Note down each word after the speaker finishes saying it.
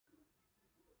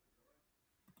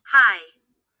Hi.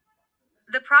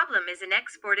 The problem is an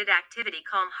exported activity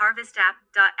called harvest app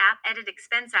edit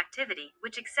expense activity,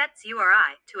 which accepts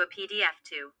URI to a PDF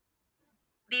to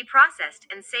be processed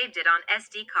and saved it on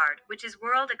SD card, which is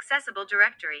world accessible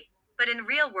directory, but in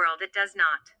real world it does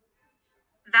not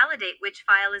validate which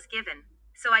file is given.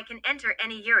 So I can enter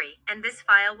any URI, and this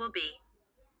file will be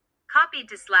copied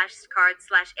to slash card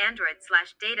slash android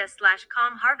slash data slash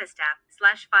com harvest app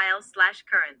slash files slash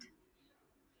current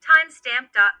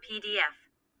timestamp.pdf.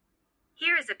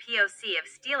 Here is a POC of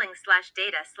stealing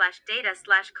 /data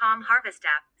com harvest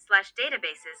app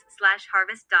databases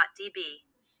harvest.db.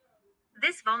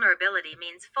 This vulnerability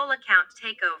means full account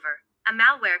takeover. A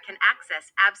malware can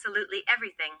access absolutely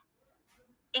everything,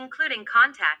 including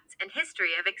contacts and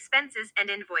history of expenses and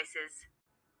invoices.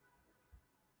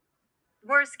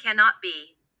 Worse cannot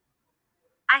be.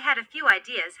 I had a few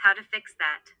ideas how to fix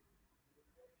that.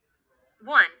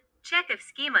 1. Check if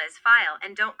schema is file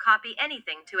and don't copy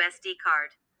anything to SD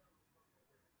card.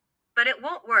 But it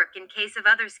won't work in case of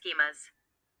other schemas.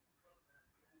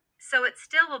 So it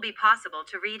still will be possible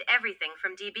to read everything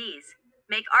from DBs,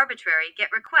 make arbitrary GET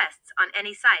requests on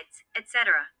any sites,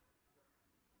 etc.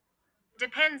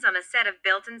 Depends on a set of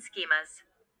built-in schemas.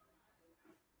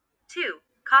 2.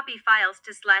 Copy files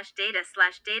to /data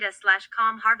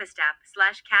com harvest app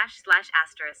cache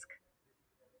 ***.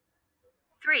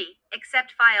 3.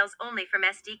 Accept files only from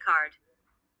SD card.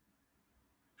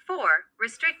 4.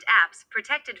 Restrict apps,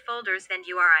 protected folders and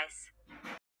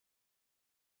URIs.